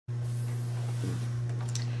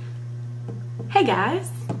Hey guys.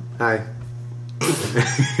 Hi.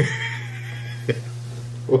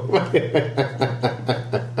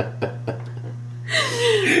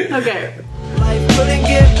 Okay. Life couldn't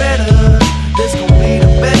get better. This gon' be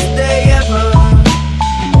the best day ever.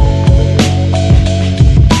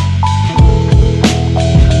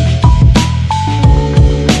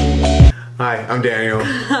 Hi, I'm Daniel.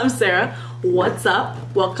 I'm Sarah. What's up?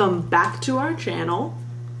 Welcome back to our channel.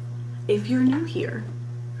 If you're new here,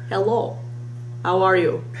 hello. How are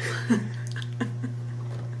you?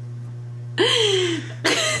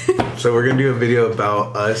 So we're gonna do a video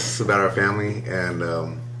about us, about our family, and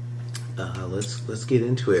let's get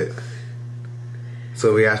into it.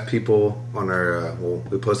 So we asked people on our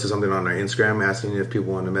we posted something on our Instagram asking if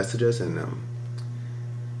people want to message us, and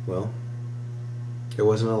well, it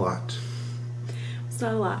wasn't a lot. It's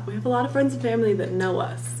not a lot. We have a lot of friends and family that know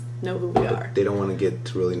us, know who we are. They don't want to get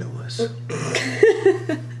to really know us.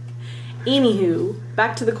 Anywho,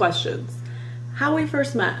 back to the questions. How we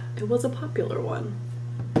first met. It was a popular one.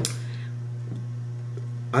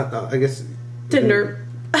 I guess Tinder.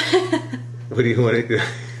 What do you want to do?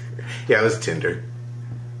 Yeah, it was Tinder.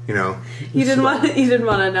 You know. You didn't want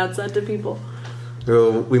to announce that to people.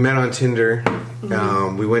 So we met on Tinder.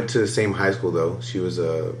 We went to the same high school though. She was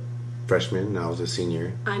a freshman and I was a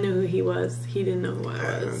senior. I knew who he was. He didn't know who I was.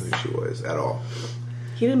 I didn't know who she was at all.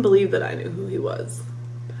 He didn't believe that I knew who he was.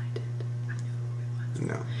 But I did. I knew who he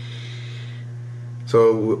was. No.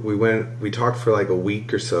 So we talked for like a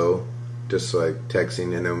week or so, just like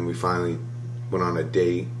texting, and then we finally went on a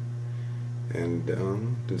date. And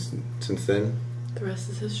since then, the rest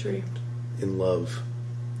is history. In love.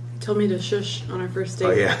 He told me to shush on our first date.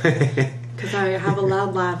 Oh yeah. Because I have a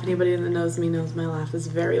loud laugh. Anybody that knows me knows my laugh is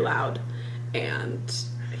very loud. And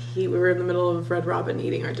we were in the middle of Red Robin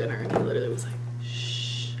eating our dinner, and he literally was like,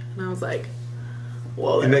 shh. And I was like,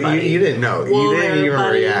 whoa there, buddy. You didn't know. Whoa, you didn't there, even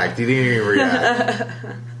buddy. react. You didn't even react.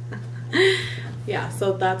 Yeah,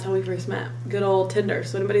 so that's how we first met. Good old Tinder.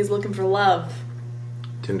 So anybody's looking for love,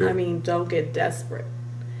 Tinder. I mean, don't get desperate.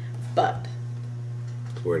 But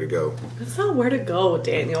Where to go. that's not where to go,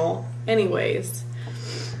 Daniel. Anyways.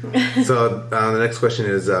 So the next question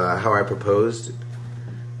is how I proposed,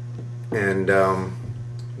 and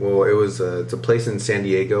well, it's a place in San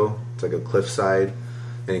Diego. It's like a cliffside,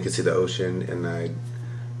 and you can see the ocean. And I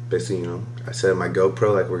basically, I set up my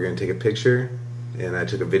GoPro like we're gonna take a picture, and I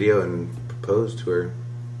took a video and proposed to her.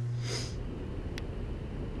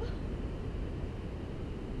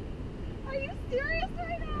 Are you serious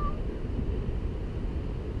right now?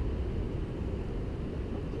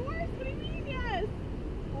 Of course, what do you mean yes?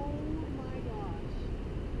 Oh my gosh.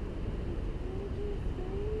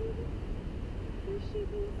 You're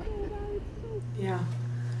shaking so bad, so Yeah.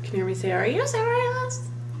 Can you hear me say, are you serious?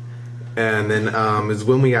 And then is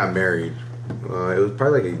when we got married. It was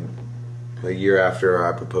probably like a year after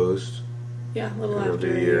I proposed. Yeah, a little Over after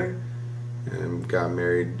a a year. year. And got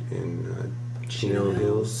married in Chino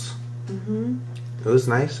Hills. Mm-hmm. It was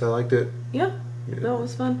nice. I liked it. Yeah. Yeah. No, it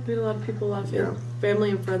was fun. We had a lot of people, a lot of Yeah. family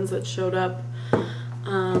and friends that showed up.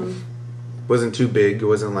 Wasn't too big. It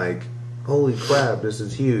wasn't like, holy crap, this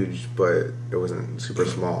is huge, but it wasn't super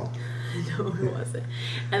small. No, it wasn't.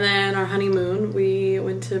 And then our honeymoon, we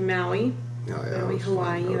went to Maui. Oh, yeah, Maui, was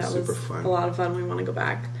Hawaii. fun. That was super fun. a lot of fun. We want to go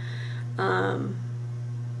back. Yeah.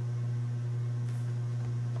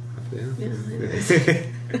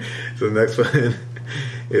 So the next one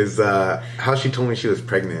is how she told me she was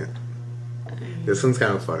pregnant. This one's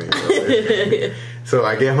kind of funny. So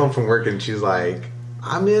I get home from work and she's like,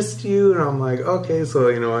 I missed you, and I'm like, okay. So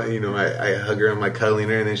I hug her, I'm like cuddling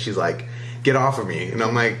her, and then she's like, get off of me, and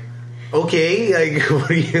I'm like, okay, like what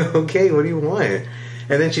do you want?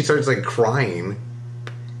 And then she starts like crying,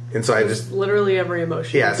 and so I just literally every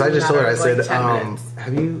emotion. yeah. So I just told her, I said, like 10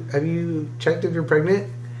 minutes. have you checked if you're pregnant?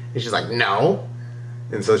 And she's like, no.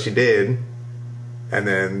 And so she did, and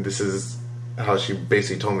then this is how she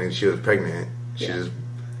basically told me she was pregnant. She just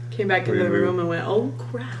came back into the room and went, oh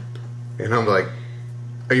crap. and I'm like,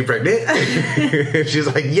 are you pregnant? And she's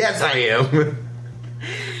like, yes, I am.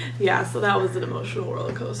 Yeah, so that was an emotional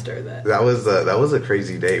roller coaster. That was a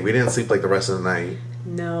crazy day. We didn't sleep like the rest of the night.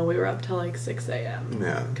 No, we were up till like 6 a.m.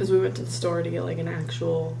 Yeah. Because we went to the store to get like an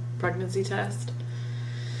actual pregnancy test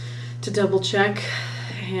to double check.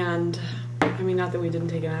 And I mean, not that we didn't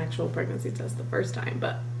take an actual pregnancy test the first time,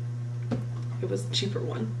 but it was a cheaper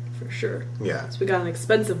one for sure. Yeah. So we got an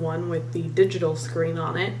expensive one with the digital screen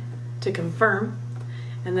on it to confirm.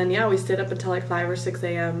 And then, yeah, we stayed up until like 5 or 6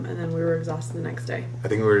 a.m. and then we were exhausted the next day. I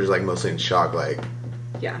think we were just like mostly in shock, like,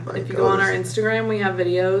 Yeah, Like, if you go on our Instagram, we have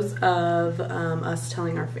videos of us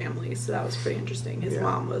telling our families. So that was pretty interesting. His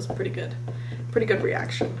mom was pretty good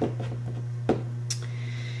reaction.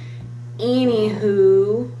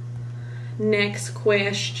 Anywho, next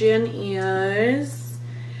question is,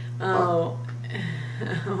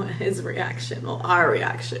 his reaction. Well, our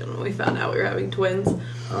reaction when we found out we were having twins.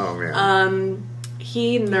 Oh man.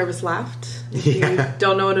 He nervous laughed. If you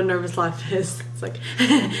don't know what a nervous laugh is, it's like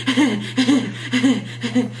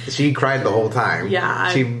she cried the whole time.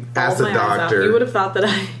 Yeah, she asked the doctor. You would have thought that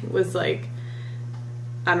I was like,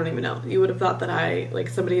 I don't even know. You would have thought that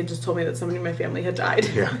somebody had just told me that somebody in my family had died.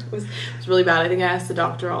 Yeah. It was really bad. I think I asked the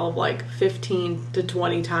doctor all of like 15 to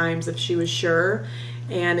 20 times if she was sure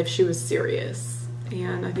and if she was serious.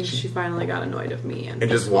 And I think she finally got annoyed of me and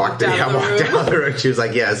just walked out of the room. She was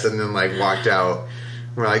like, yes, and then like walked out.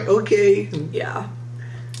 We're like, okay. Yeah.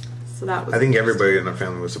 So that was. I think everybody in our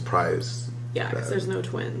family was surprised. Yeah, because there's no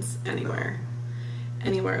twins anywhere. No.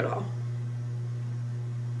 Anywhere at all.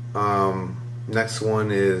 Next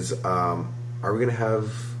one is, are we going to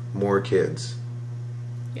have more kids?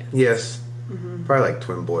 Yes. Yes. Mm-hmm. Probably like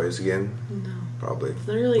twin boys again. No. Probably.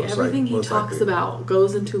 Literally everything he talks about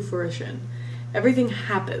goes into fruition. Everything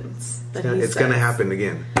happens. It's going to happen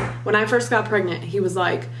again. When I first got pregnant, he was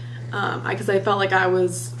like, because I felt like I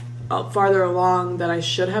was farther along than I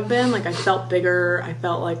should have been. Like I felt bigger. I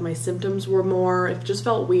felt like my symptoms were more. It just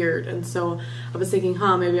felt weird. And so I was thinking,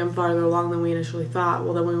 maybe I'm farther along than we initially thought.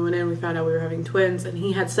 Well, then when we went in, we found out we were having twins. And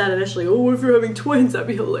he had said initially, what if you're having twins? That'd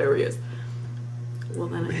be hilarious. Well,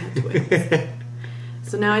 then I had twins.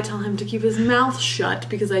 So now I tell him to keep his mouth shut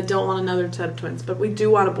because I don't want another set of twins. But we do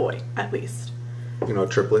want a boy, at least.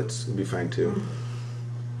 Triplets would be fine too.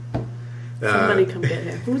 Somebody come get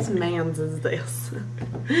him. Whose man's is this?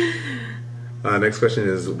 Next question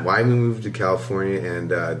is, why we moved to California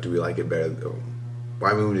and do we like it better?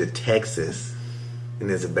 Why we moved to Texas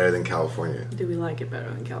and is it better than California? Do we like it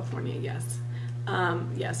better than California? Yes.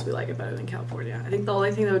 Yes, we like it better than California. I think the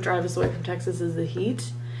only thing that would drive us away from Texas is the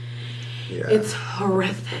heat. Yeah. It's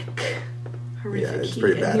horrific. Horrific it's heat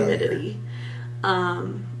pretty bad and humidity.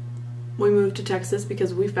 We moved to Texas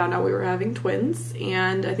because we found out we were having twins,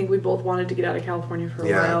 and I think we both wanted to get out of California for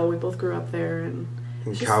a while. We both grew up there, and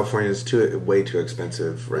California is way too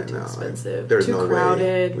expensive right now. Expensive. There's too no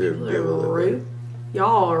crowded. way People are rude.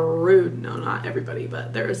 Y'all are rude. No, not everybody,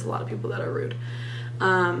 but there is a lot of people that are rude.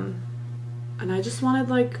 And I just wanted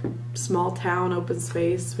like small town, open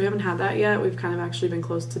space. We haven't had that yet. We've kind of actually been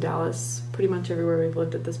close to Dallas, pretty much everywhere we've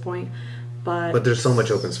lived at this point. But there's so much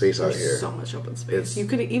open space out here. So much open space. You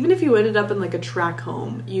could, even if you ended up in like a track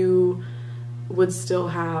home, you would still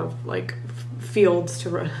have like fields to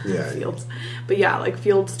roam. Fields, but yeah, like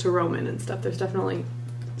fields to roam in and stuff. There's definitely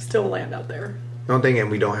still land out there. The only thing, and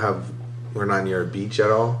we're not near a beach at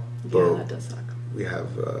all. Yeah, that does suck. We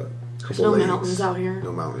have a couple There's no lakes. mountains out here.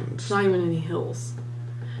 No mountains. There's not even any hills.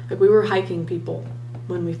 Like we were hiking people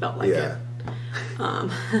when we felt like it.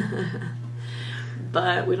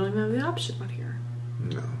 But we don't even have the option out here.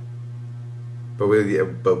 No. But we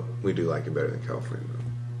do like it better than California, though.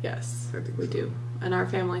 Yes, I think we so. do. And our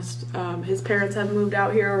families, his parents have moved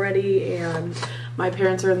out here already, and my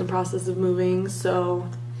parents are in the process of moving, so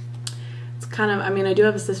it's kind of, I do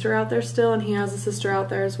have a sister out there still, and he has a sister out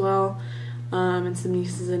there as well, and some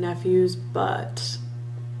nieces and nephews, but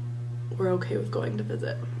we're okay with going to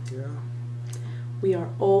visit. Yeah. We are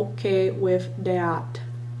okay with that.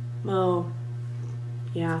 Oh,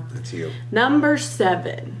 yeah. That's you. Number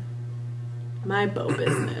 7, my bow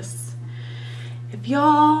business. If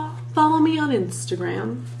y'all follow me on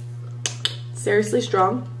Instagram, Seriously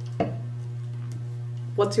Strong.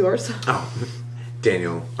 What's yours? Oh,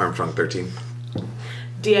 Daniel Armstrong 13.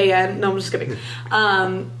 DAN. No, I'm just kidding.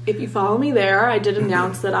 If you follow me there, I did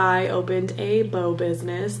announce that I opened a bow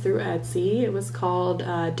business through Etsy. It was called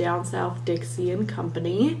Down South Dixie and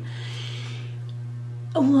Company.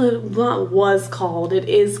 It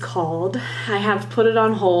is called. I have put it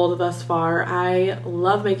on hold thus far. I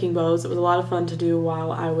love making bows. It was a lot of fun to do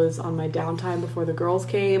while I was on my downtime before the girls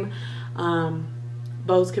came.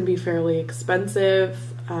 Bows can be fairly expensive.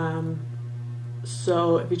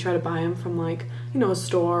 So if you try to buy them from a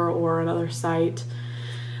store or another site.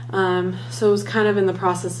 So it was kind of in the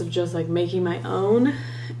process of just making my own,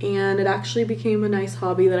 and it actually became a nice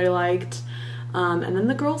hobby that I liked. And then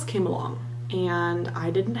the girls came along. And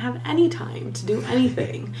I didn't have any time to do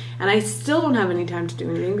anything. And I still don't have any time to do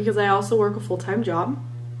anything because I also work a full-time job.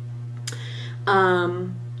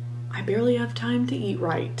 I barely have time to eat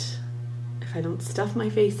right if I don't stuff my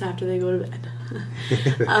face after they go to bed.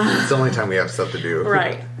 It's the only time we have stuff to do.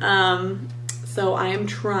 Right. So I am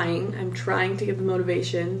trying. I'm trying to get the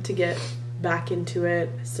motivation to get back into it.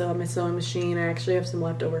 Still have my sewing machine. I actually have some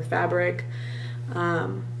leftover fabric.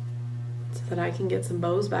 So that I can get some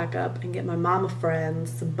bows back up and get my mama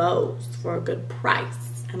friends some bows for a good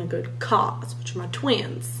price and a good cause, which are my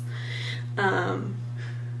twins.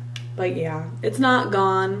 But yeah, it's not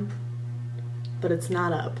gone, but it's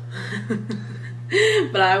not up.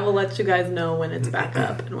 But I will let you guys know when it's back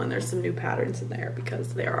up and when there's some new patterns in there,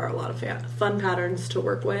 because there are a lot of fun patterns to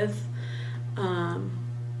work with. So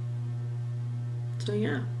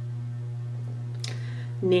yeah.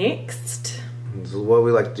 Next. This is what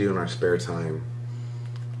we like to do in our spare time.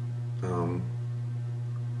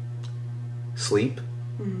 Sleep.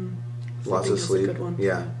 Lots of sleep. A good one.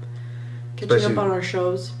 Yeah. Catching Especially- up on our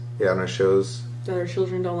shows Yeah, on our shows. that our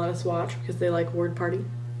children don't let us watch because they like Word Party.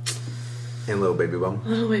 And Little Baby Bum.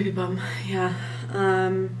 Little baby bum, yeah.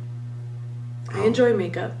 I enjoy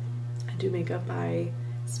makeup. I do makeup. I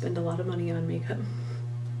spend a lot of money on makeup.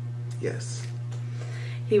 Yes.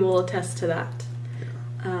 He will attest to that.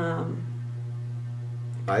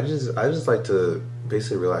 I just like to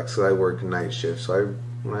basically relax. So I work night shift. So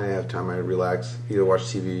when I have time, I relax. Either watch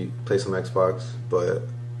TV, play some Xbox, but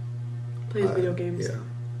Plays video games.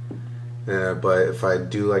 yeah. But if I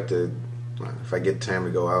do like to, if I get time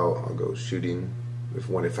to go out, I'll go shooting.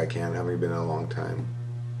 If I can, I haven't been in a long time.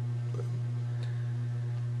 But,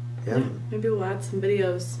 yeah. Maybe we'll add some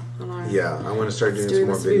videos on our. Yeah, I want to start doing some doing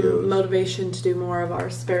more this will be videos. motivation to do more of our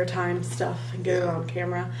spare time stuff and get it Yeah. on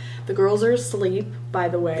camera. The girls are asleep, by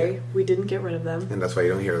the way. Yeah. We didn't get rid of them. And that's why you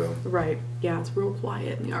don't hear them. Right. Yeah, it's real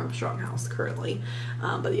quiet in the Armstrong house currently.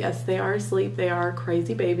 But yes, they are asleep. They are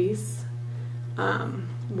crazy babies.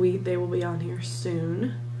 They will be on here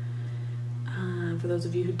soon. For those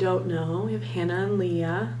of you who don't know, we have Hannah and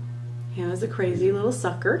Leah. Hannah's a crazy little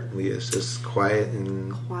sucker. Leah's just quiet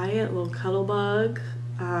and Quiet little cuddle bug.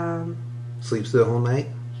 sleeps the whole night.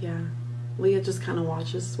 Yeah. Leah just kind of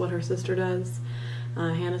watches what her sister does.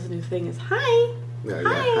 Hannah's new thing is hi. Yeah,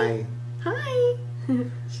 Hi. hi. Hi.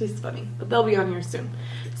 She's funny. But they'll be on here soon.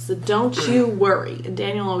 So don't you worry. And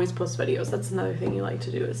Daniel always posts videos. That's another thing you like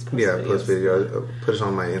to do is post videos. Post video. Put it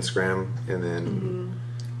on my Instagram, and then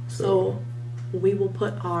So we will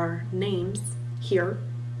put our names here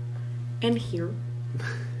and here.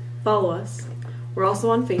 Follow us. We're also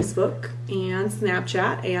on Facebook and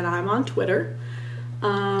Snapchat, and I'm on Twitter.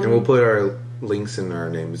 and we'll put our links and our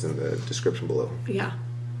names in the description below. Yeah.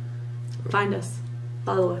 Find us.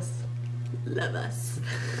 Follow us. Love us.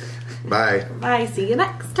 Bye. Bye. See you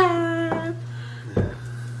next time.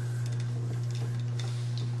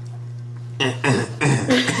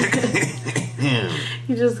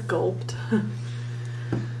 You just gulped.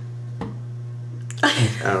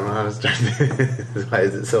 I don't know how to start this. Why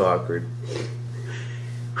is it so awkward?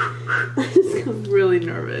 I'm really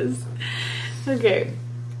nervous. Okay.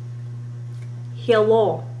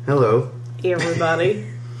 Hello, Hello. everybody.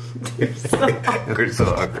 We're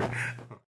so awkward.